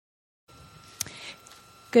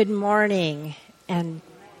Good morning, and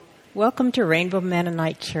welcome to Rainbow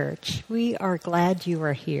Mennonite Church. We are glad you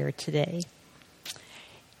are here today.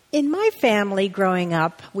 In my family growing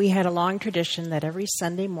up, we had a long tradition that every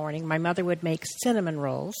Sunday morning my mother would make cinnamon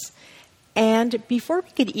rolls. And before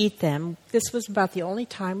we could eat them, this was about the only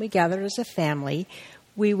time we gathered as a family,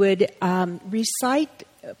 we would recite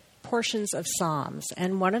portions of Psalms.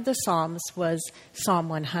 And one of the Psalms was Psalm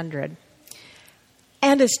 100.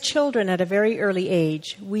 And as children at a very early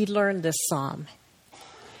age, we learned this psalm.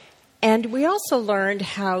 And we also learned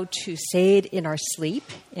how to say it in our sleep,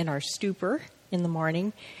 in our stupor in the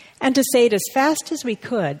morning, and to say it as fast as we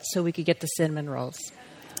could so we could get the cinnamon rolls.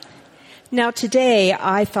 Now today,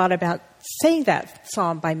 I thought about saying that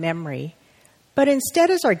psalm by memory, but instead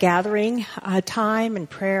as our gathering time and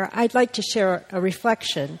prayer, I'd like to share a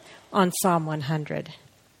reflection on Psalm 100.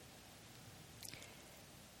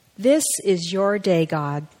 This is your day,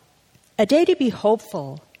 God, a day to be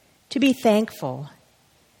hopeful, to be thankful.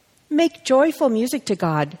 Make joyful music to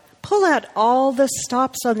God. Pull out all the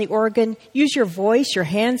stops on the organ. Use your voice, your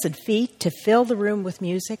hands and feet to fill the room with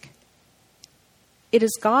music. It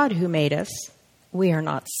is God who made us. We are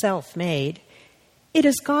not self-made. It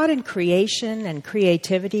is God in creation and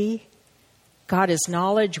creativity. God is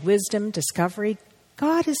knowledge, wisdom, discovery.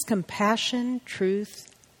 God is compassion,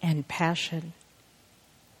 truth, and passion.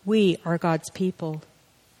 We are God's people.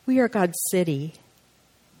 We are God's city.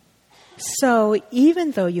 So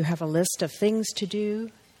even though you have a list of things to do,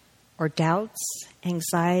 or doubts,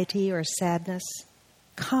 anxiety, or sadness,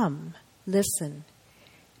 come, listen,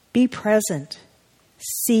 be present,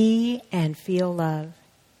 see and feel love.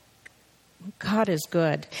 God is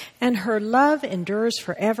good, and her love endures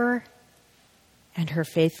forever, and her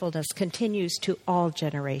faithfulness continues to all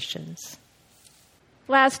generations.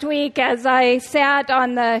 Last week, as I sat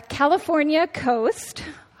on the California coast,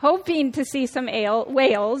 hoping to see some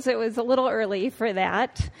whales, it was a little early for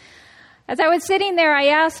that. As I was sitting there, I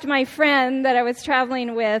asked my friend that I was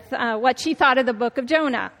traveling with what she thought of the book of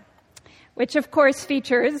Jonah, which of course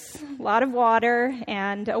features a lot of water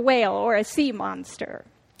and a whale or a sea monster.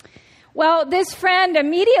 Well, this friend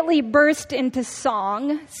immediately burst into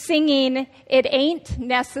song, singing, "It Ain't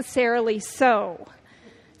Necessarily So,"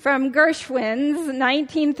 from Gershwin's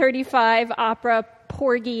 1935 opera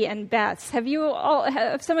Porgy and Bess. Have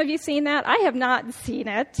some of you seen that? I have not seen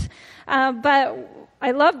it, but I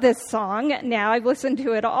love this song now. I've listened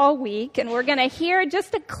to it all week, and we're going to hear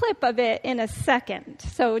just a clip of it in a second.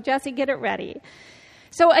 So, Jesse, get it ready.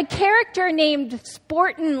 So, a character named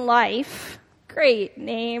Sportin' Life, great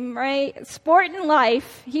name, right? Sportin'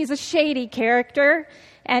 Life, he's a shady character,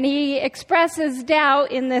 and he expresses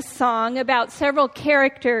doubt in this song about several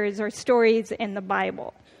characters or stories in the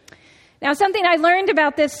Bible. Now, something I learned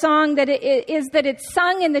about this song is that it's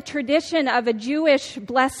sung in the tradition of a Jewish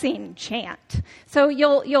blessing chant. So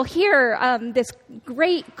you'll hear this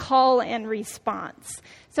great call and response.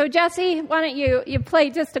 So Jesse, why don't you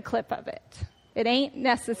play just a clip of it? It ain't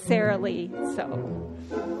necessarily so.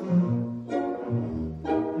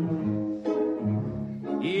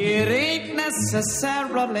 It ain't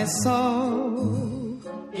necessarily so.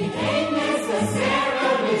 It ain't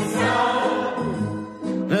necessarily so.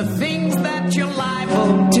 The things that you're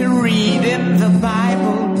liable to read in the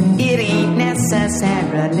Bible, it ain't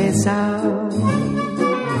necessarily so.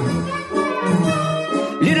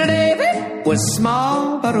 Little David was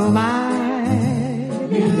small, but oh my.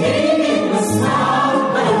 Little David was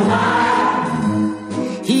small, but oh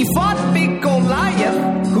my. He fought big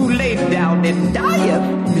Goliath, who laid down and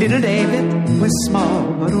died. Little David was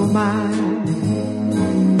small, but oh my.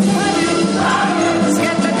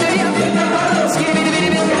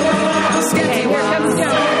 Okay, here comes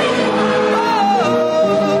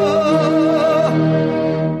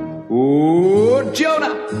Oh,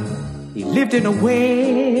 Jonah, he lived in a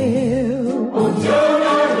whale. Oh,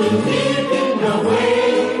 Jonah, he lived in a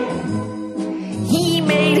whale. He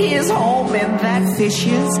made his home in that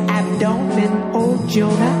fish's abdomen. Oh,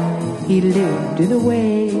 Jonah, he lived in a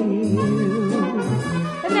whale.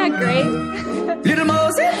 Isn't that great? Little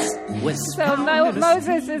Moses was So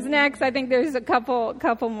Moses is next. I think there's a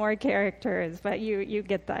couple more characters, but you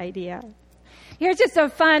get the idea. Here's just a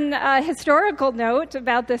fun historical note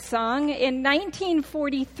about this song. In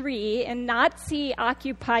 1943, in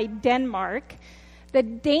Nazi-occupied Denmark, the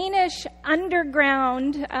Danish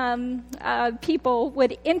underground people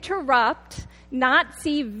would interrupt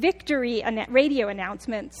Nazi victory radio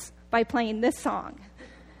announcements by playing this song.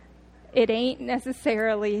 It ain't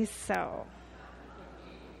necessarily so.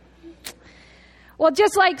 Well,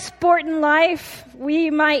 just like sport and life,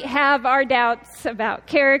 we might have our doubts about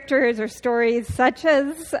characters or stories such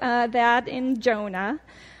as that in Jonah.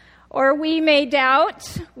 Or we may doubt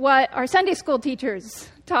what our Sunday school teachers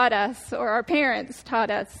taught us or our parents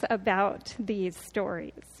taught us about these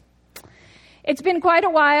stories. It's been quite a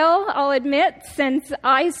while, I'll admit, since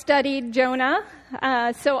I studied Jonah,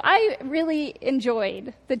 so I really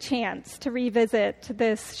enjoyed the chance to revisit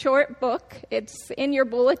this short book. It's in your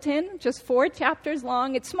bulletin, just 4 chapters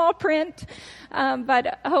long. It's small print,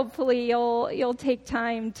 but hopefully you'll take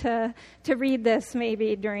time to read this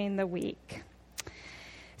maybe during the week.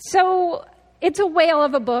 So it's a whale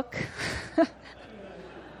of a book.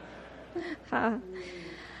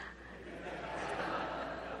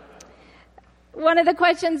 One of the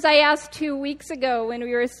questions I asked 2 weeks ago when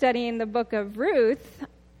we were studying the book of Ruth,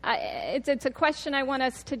 it's a question I want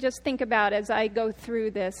us to just think about as I go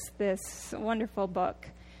through this wonderful book.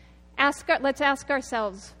 Let's ask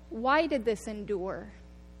ourselves, why did this endure?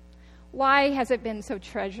 Why has it been so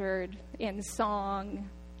treasured in song,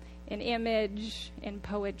 in image, in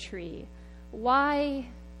poetry? Why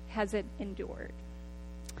has it endured?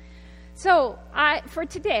 So for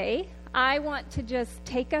today, I want to just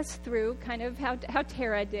take us through kind of how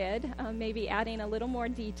Tara did, maybe adding a little more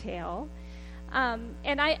detail.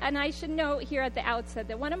 And I should note here at the outset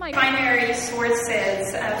that one of my primary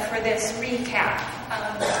sources for this recap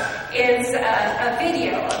is a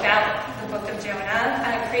video about the book of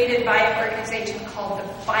Jonah created by an organization called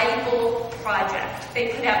the Bible Project. They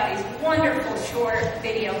put out these wonderful short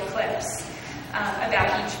video clips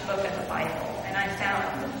about each book of the Bible. And I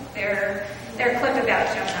found their clip about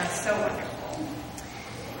Jonah so wonderful.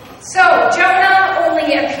 So, Jonah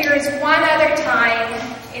only appears one other time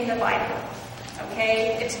in the Bible.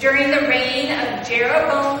 Okay? It's during the reign of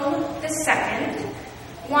Jeroboam II,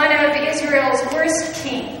 one of Israel's worst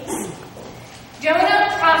kings.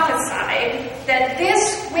 Jonah prophesied that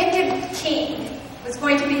this wicked king was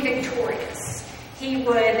going to be victorious.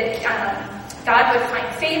 God would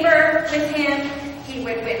find favor with him. He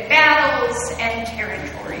would win battles and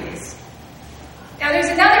territories. Now, there's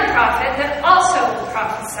another prophet that also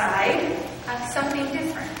prophesied something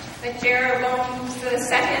different, that Jeroboam II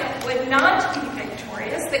would not be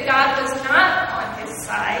victorious, that God was not on his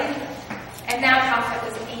side, and that prophet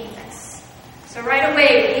was Amos. So right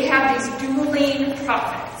away, we have these dueling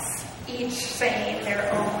prophets, each saying their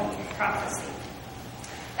own prophecy.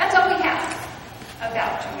 That's all we have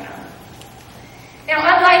about Jonah. Now,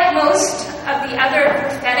 unlike most of the other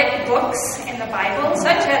prophetic books in the Bible,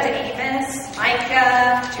 such as Amos,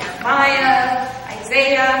 Micah, Jeremiah,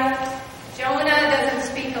 Isaiah, Jonah doesn't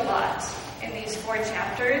speak a lot in these 4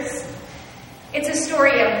 chapters. It's a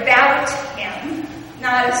story about him,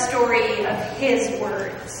 not a story of his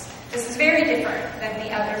words. This is very different than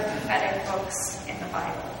the other prophetic books in the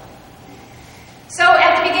Bible. So,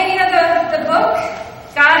 at the beginning of the book,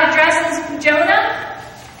 God addresses Jonah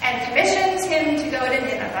and commissions him to go to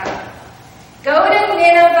Nineveh. Go to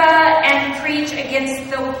Nineveh and preach against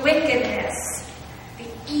the wickedness, the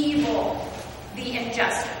evil, the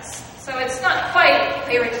injustice. So it's not quite,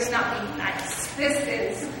 they were just not being nice. This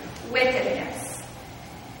is wickedness.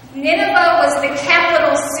 Nineveh was the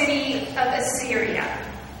capital city of Assyria,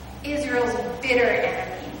 Israel's bitter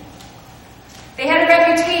enemy. They had a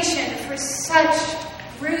reputation for such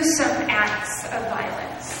gruesome acts of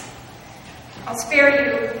violence. I'll spare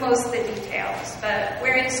you most of the details, but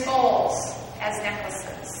wearing skulls as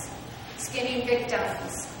necklaces, skinning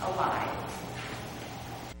victims alive.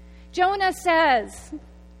 Jonah says,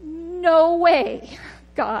 "No way,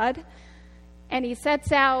 God." And he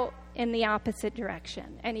sets out in the opposite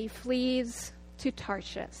direction, and he flees to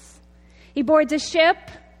Tarshish. He boards a ship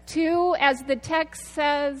to, as the text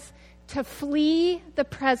says, to flee the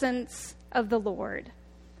presence of the Lord.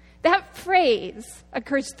 That phrase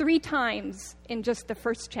occurs 3 times in just the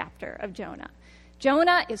first chapter of Jonah.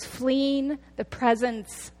 Jonah is fleeing the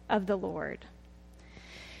presence of the Lord.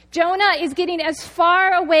 Jonah is getting as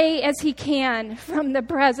far away as he can from the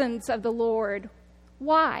presence of the Lord.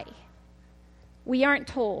 Why? We aren't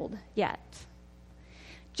told yet.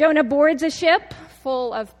 Jonah boards a ship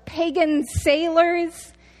full of pagan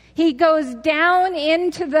sailors. He goes down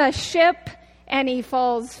into the ship and he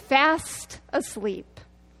falls fast asleep.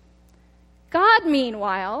 God,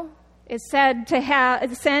 meanwhile, is said to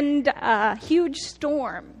send a huge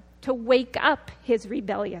storm to wake up his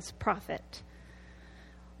rebellious prophet.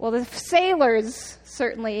 Well, the sailors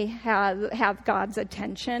certainly have God's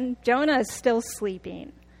attention. Jonah is still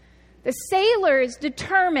sleeping. The sailors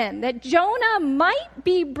determine that Jonah might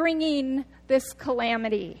be bringing this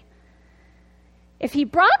calamity. If he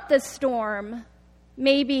brought the storm,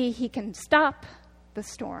 maybe he can stop the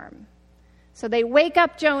storm. So they wake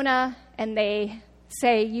up Jonah and they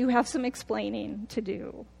say, "You have some explaining to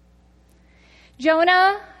do."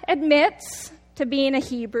 Jonah admits to being a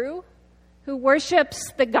Hebrew who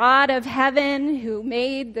worships the God of heaven who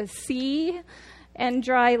made the sea and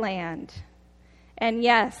dry land. And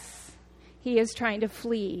yes, he is trying to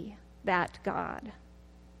flee that God.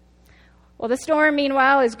 Well, the storm,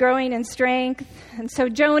 meanwhile, is growing in strength, and so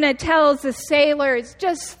Jonah tells the sailors,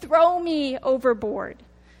 "Just throw me overboard."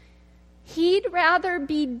 He'd rather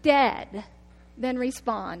be dead than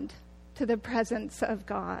respond to the presence of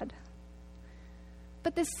God.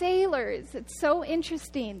 But the sailors, it's so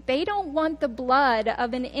interesting, they don't want the blood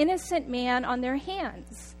of an innocent man on their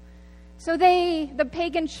hands. So the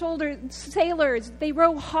pagan sailors, they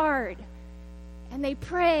row hard, and they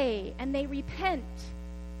pray, and they repent.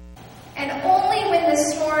 And only when the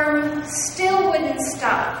storm still wouldn't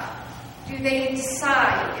stop do they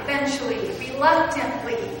decide, eventually,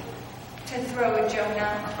 reluctantly, to throw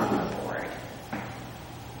Jonah overboard.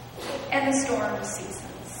 And the storm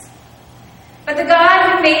ceases. But the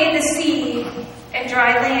God who made the sea and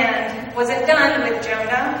dry land wasn't done with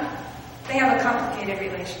Jonah. They have a complicated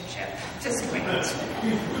relationship. Just wait.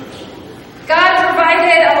 God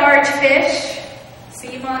provided a large fish,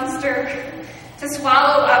 sea monster, to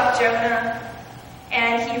swallow up Jonah,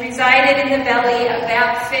 and he resided in the belly of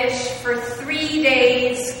that fish for 3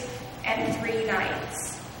 days and 3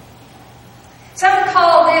 nights. Some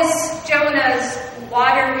call this Jonah's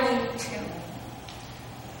watery tomb,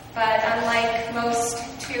 but unlike most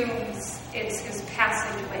tombs, it's his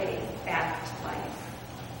passageway back to life.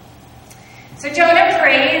 So Jonah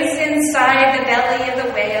prays inside the belly of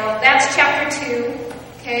the whale. That's chapter 2,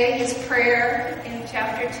 okay, his prayer in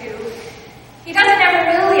chapter 2. He doesn't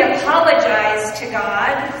ever really apologize to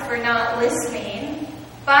God for not listening,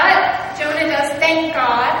 but Jonah does thank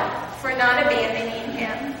God for not abandoning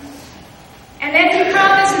him. And then he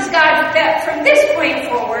promises God that from this point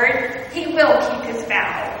forward, he will keep his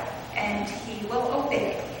vow, and he will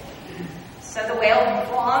obey. So the whale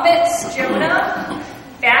vomits Jonah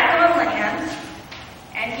back on land,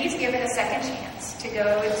 and he's given a second chance to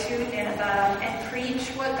go to Nineveh and preach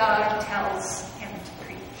what God tells him to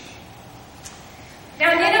preach.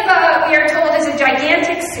 Now, Nineveh, we are told, is a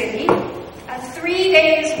gigantic city, a 3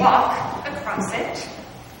 days walk across it.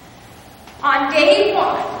 On day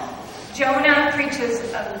 1, Jonah preaches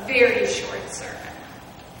a very short sermon,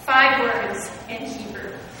 5 words in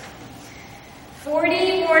Hebrew.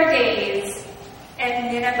 40 more days,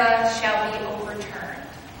 and Nineveh shall be overturned.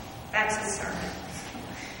 That's his sermon.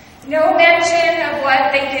 No mention of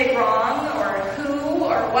what they did wrong, or who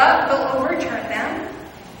or what will overturn them.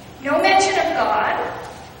 No mention of God,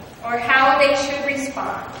 or how they should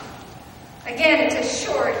respond. Again, it's a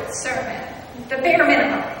short sermon, the bare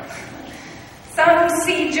minimum. Some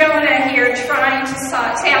see Jonah here trying to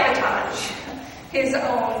sabotage his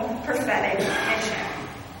own prophetic mission.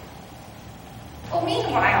 Well,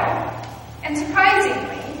 meanwhile, and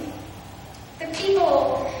surprisingly, the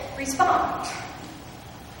people respond.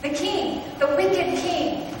 The king, the wicked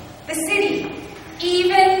king, the city,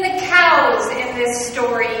 even the cows in this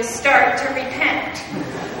story start to repent.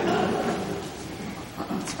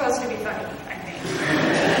 It's supposed to be funny, I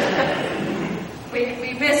think.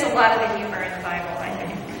 we miss a lot of the humor in the Bible, I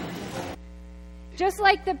think. Just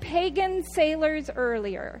like the pagan sailors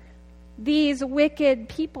earlier, these wicked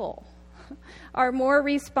people are more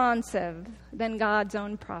responsive than God's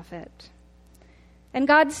own prophet. And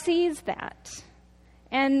God sees that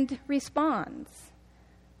and responds.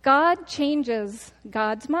 God changes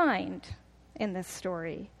God's mind in this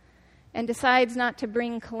story and decides not to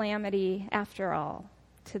bring calamity after all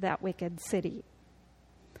to that wicked city.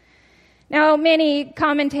 Now, many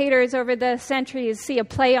commentators over the centuries see a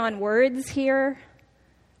play on words here.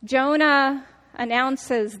 Jonah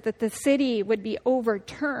announces that the city would be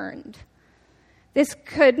overturned. This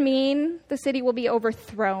could mean the city will be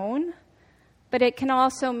overthrown, but it can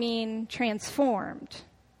also mean transformed,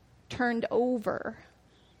 turned over,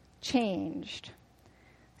 changed.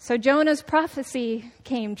 So Jonah's prophecy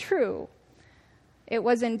came true. It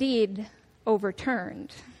was indeed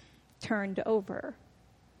overturned, turned over.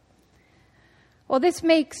 Well, this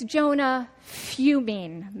makes Jonah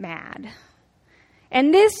fuming mad.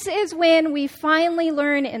 And this is when we finally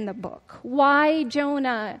learn in the book why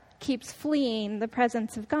Jonah keeps fleeing the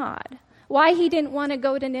presence of God, why he didn't want to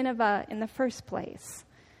go to Nineveh in the first place.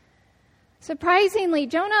 Surprisingly,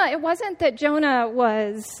 it wasn't that Jonah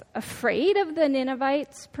was afraid of the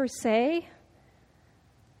Ninevites per se.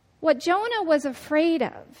 What Jonah was afraid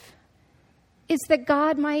of is that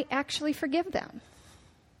God might actually forgive them.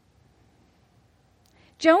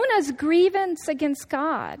 Jonah's grievance against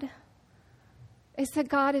God is that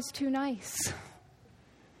God is too nice,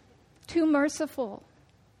 too merciful,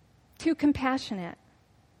 too compassionate.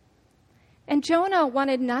 And Jonah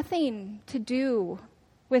wanted nothing to do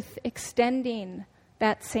with extending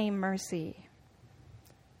that same mercy.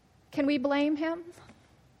 Can we blame him?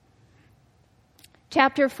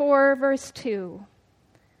 Chapter 4, verse 2.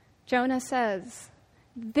 Jonah says,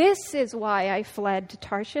 "This is why I fled to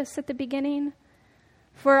Tarshish at the beginning,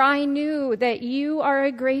 for I knew that you are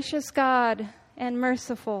a gracious God and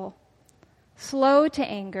merciful, slow to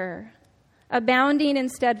anger, abounding in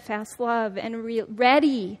steadfast love, and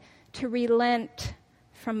ready to relent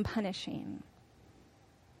from punishing."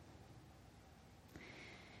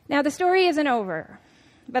 Now, the story isn't over,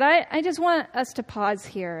 but I just want us to pause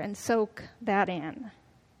here and soak that in.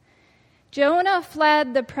 Jonah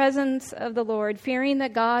fled the presence of the Lord, fearing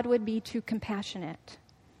that God would be too compassionate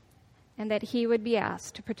and that he would be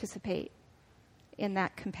asked to participate in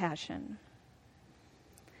that compassion.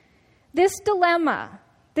 This dilemma,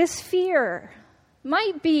 this fear,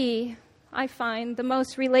 might be, I find, the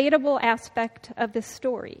most relatable aspect of this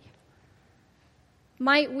story.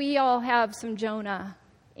 Might we all have some Jonah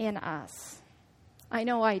in us? I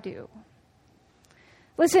know I do.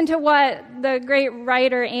 Listen to what the great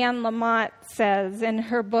writer Anne Lamott says in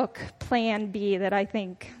her book, Plan B, that I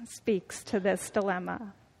think speaks to this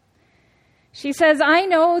dilemma. She says, "I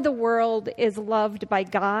know the world is loved by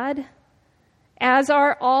God, as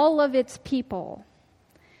are all of its people.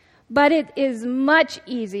 But it is much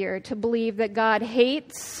easier to believe that God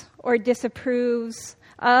hates or disapproves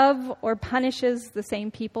of or punishes the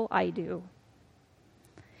same people I do.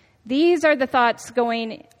 These are the thoughts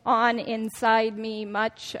going on inside me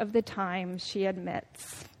much of the time," she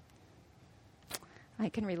admits. I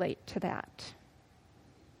can relate to that.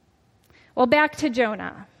 Well, back to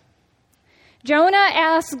Jonah. Jonah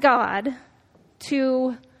asks God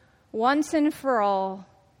to, once and for all,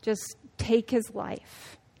 just take his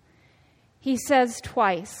life. He says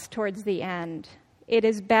twice towards the end, "It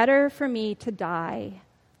is better for me to die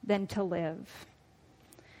than to live."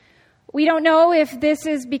 We don't know if this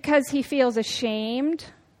is because he feels ashamed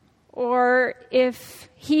or if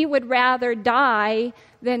he would rather die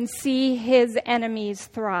than see his enemies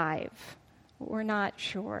thrive. We're not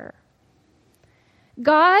sure.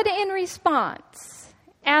 God, in response,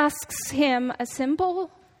 asks him a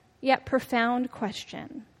simple yet profound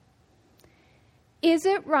question. Is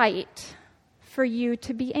it right for you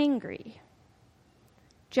to be angry?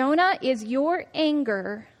 Jonah, is your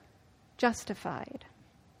anger justified?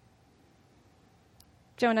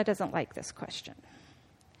 Jonah doesn't like this question.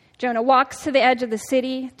 Jonah walks to the edge of the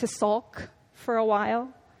city to sulk for a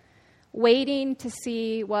while, waiting to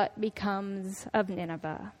see what becomes of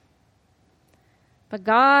Nineveh. But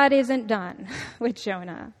God isn't done with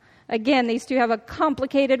Jonah. Again, these two have a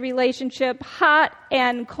complicated relationship, hot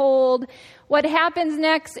and cold. What happens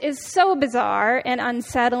next is so bizarre and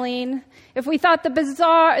unsettling. If we thought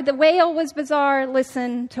the whale was bizarre,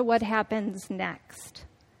 listen to what happens next.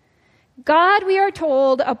 God, we are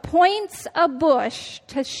told, appoints a bush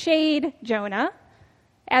to shade Jonah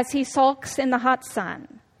as he sulks in the hot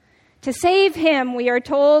sun. To save him, we are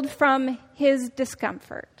told, from his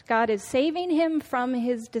discomfort. God is saving him from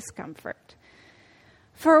his discomfort.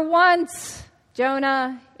 For once,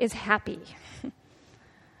 Jonah is happy.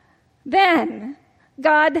 Then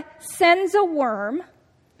God sends a worm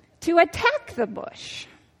to attack the bush.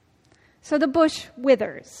 So the bush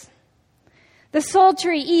withers. The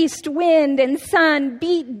sultry east wind and sun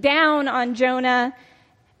beat down on Jonah,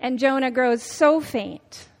 and Jonah grows so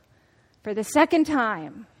faint. For the second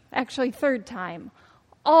time, actually third time,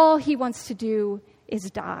 all he wants to do is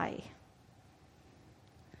die.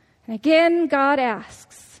 And again, God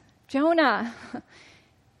asks, Jonah,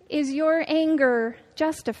 is your anger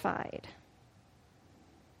justified?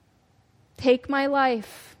 Take my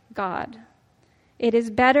life, God. It is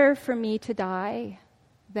better for me to die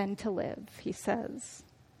than to live, he says.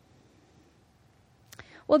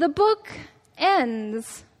 Well, the book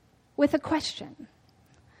ends with a question,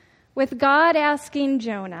 with God asking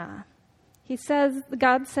Jonah.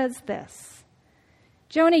 God says this,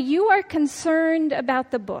 Jonah, you are concerned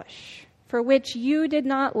about the bush, for which you did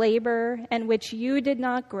not labor and which you did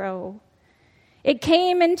not grow. It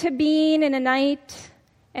came into being in a night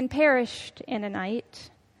and perished in a night.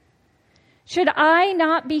 Should I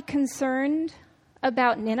not be concerned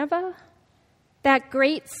about Nineveh, that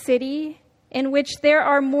great city in which there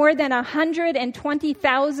are more than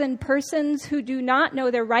 120,000 persons who do not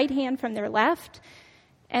know their right hand from their left,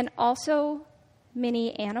 and also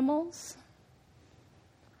many animals?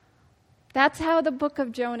 That's how the book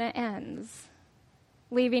of Jonah ends.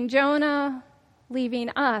 leaving Jonah, leaving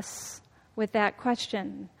us with that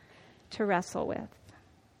question to wrestle with.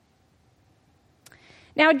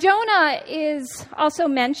 Now, Jonah is also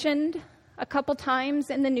mentioned a couple times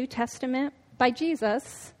in the New Testament by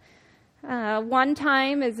Jesus. One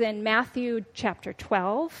time is in Matthew chapter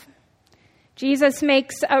 12. Jesus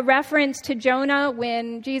makes a reference to Jonah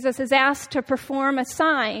when Jesus is asked to perform a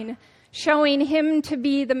sign showing him to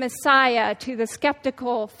be the Messiah to the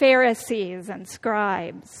skeptical Pharisees and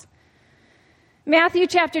scribes. Matthew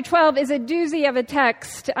chapter 12 is a doozy of a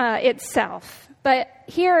text itself, but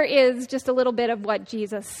here is just a little bit of what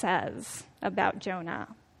Jesus says about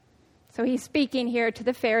Jonah. So he's speaking here to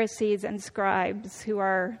the Pharisees and scribes who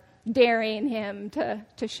are daring him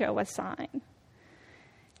to show a sign.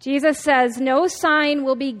 Jesus says, "No sign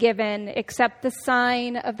will be given except the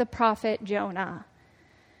sign of the prophet Jonah.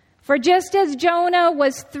 For just as Jonah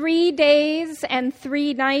was 3 days and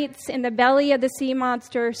 3 nights in the belly of the sea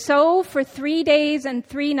monster, so for 3 days and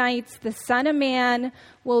 3 nights the Son of Man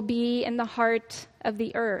will be in the heart of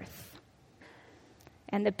the earth.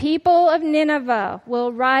 And the people of Nineveh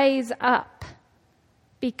will rise up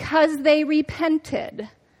because they repented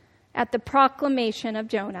at the proclamation of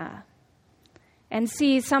Jonah, and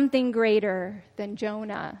see something greater than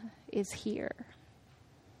Jonah is here."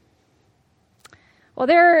 Well,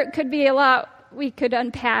 there could be a lot we could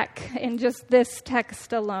unpack in just this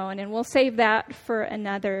text alone, and we'll save that for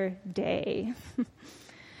another day.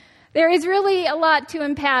 There is really a lot to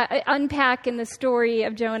unpack in the story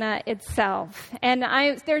of Jonah itself. And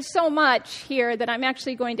there's so much here that I'm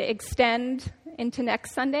actually going to extend into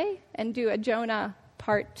next Sunday and do a Jonah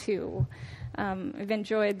part 2. I've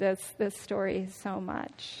enjoyed this story so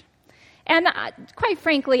much. And quite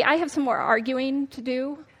frankly, I have some more arguing to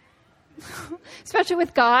do, especially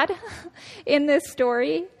with God in this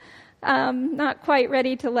story. Not quite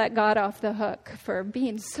ready to let God off the hook for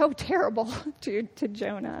being so terrible to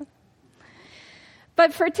Jonah.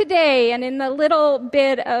 But for today, and in the little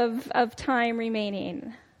bit of time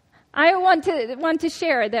remaining, I want to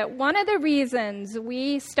share that one of the reasons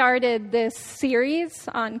we started this series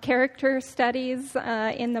on character studies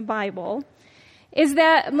in the Bible is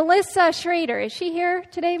that Melissa Schrader, is she here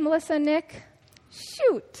today, Melissa, Nick?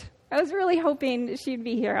 Shoot, I was really hoping she'd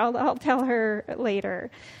be here. I'll tell her later.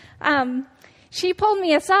 She pulled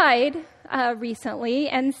me aside recently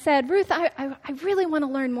and said, "Ruth, I really want to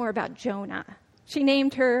learn more about Jonah." She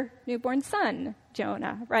named her newborn son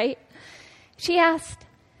Jonah, right? She asked,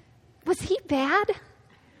 "Was he bad?"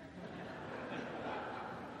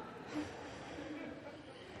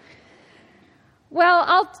 Well,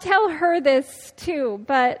 I'll tell her this too,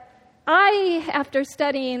 but after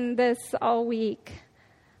studying this all week,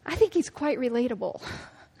 I think he's quite relatable.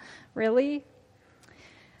 Really?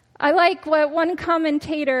 I like what one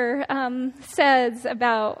commentator says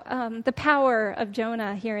about the power of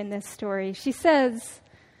Jonah here in this story. She says,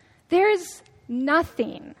 "There's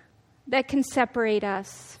nothing that can separate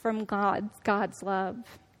us from God's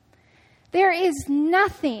love. There is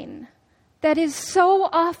nothing that is so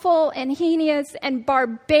awful and heinous and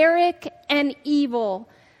barbaric and evil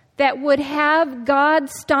that would have God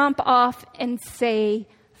stomp off and say,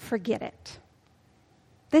 'Forget it.'"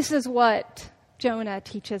 This is what Jonah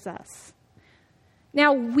teaches us.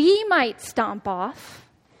 Now, we might stomp off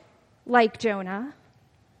like Jonah,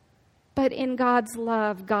 but in God's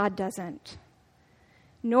love, God doesn't.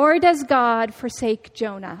 Nor does God forsake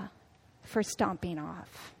Jonah for stomping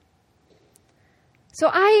off. So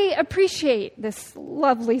I appreciate this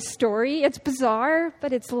lovely story. It's bizarre,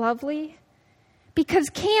 but it's lovely. Because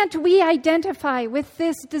can't we identify with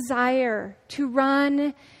this desire to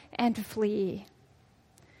run and flee?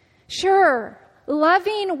 Sure,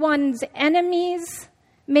 loving one's enemies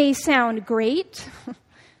may sound great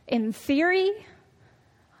in theory,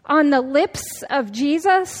 on the lips of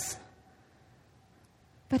Jesus,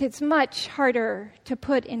 but it's much harder to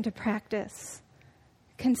put into practice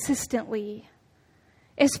consistently,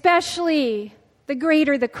 especially the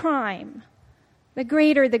greater the crime, the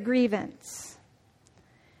greater the grievance.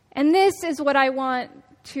 And this is what I want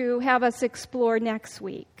to have us explore next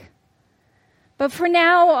week. But for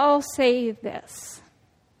now, I'll say this.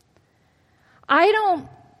 I don't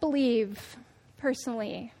believe,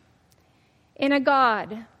 personally, in a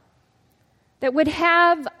God that would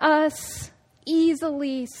have us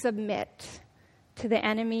easily submit to the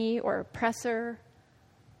enemy or oppressor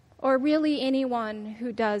or really anyone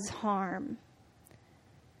who does harm.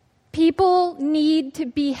 People need to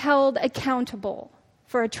be held accountable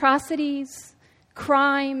for atrocities,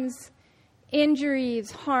 crimes,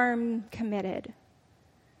 injuries, harm committed.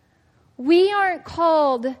 We aren't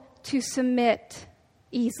called to submit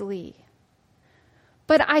easily,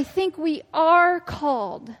 But I think we are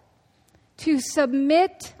called to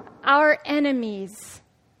submit our enemies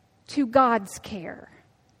to God's care,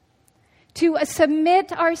 to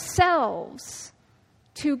submit ourselves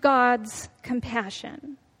to God's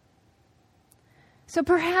compassion. So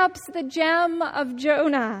perhaps the gem of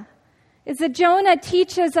Jonah is that Jonah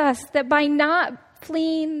teaches us that by not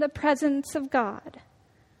fleeing the presence of God,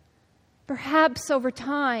 perhaps over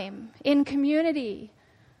time, in community,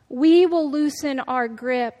 we will loosen our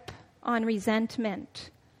grip on resentment,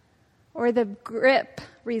 or the grip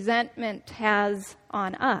resentment has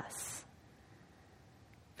on us.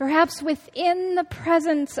 Perhaps within the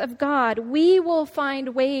presence of God, we will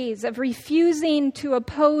find ways of refusing to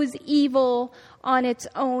oppose evil on its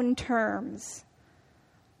own terms,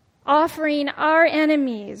 offering our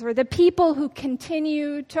enemies or the people who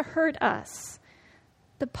continue to hurt us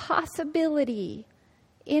the possibility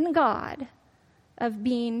in God of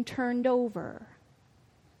being turned over,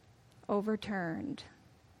 overturned,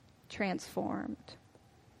 transformed.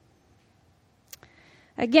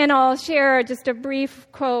 Again, I'll share just a brief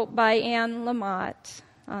quote by Anne Lamott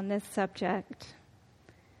on this subject.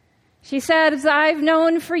 She says, "I've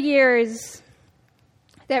known for years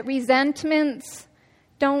that resentments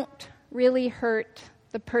don't really hurt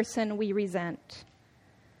the person we resent,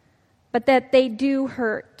 but that they do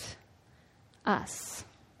hurt us.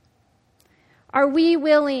 Are we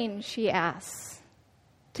willing," she asks,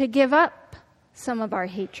 "to give up some of our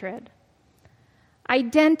hatred,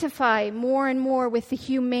 identify more and more with the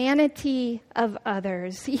humanity of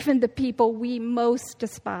others, even the people we most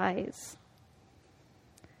despise?"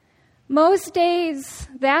 Most days,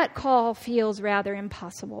 that call feels rather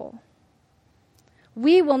impossible.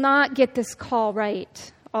 We will not get this call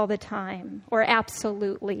right all the time, or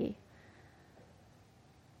absolutely.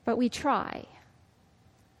 But we try.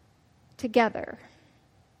 Together,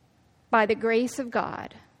 by the grace of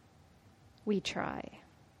God, we try.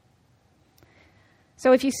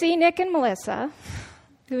 So if you see Nick and Melissa,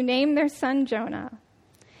 who named their son Jonah,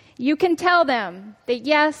 you can tell them that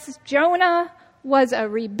yes, Jonah was a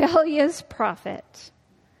rebellious prophet,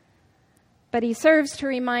 but he serves to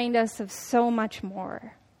remind us of so much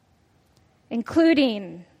more,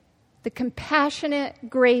 including the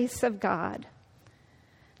compassionate grace of God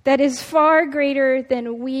that is far greater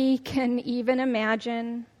than we can even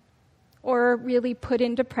imagine or really put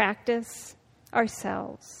into practice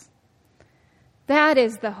ourselves. That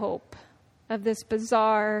is the hope of this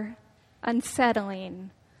bizarre, unsettling,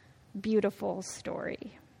 beautiful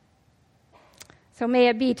story. So may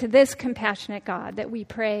it be to this compassionate God that we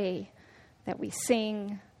pray, that we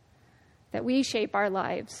sing, that we shape our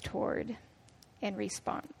lives toward in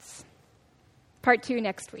response. Part 2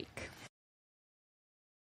 next week.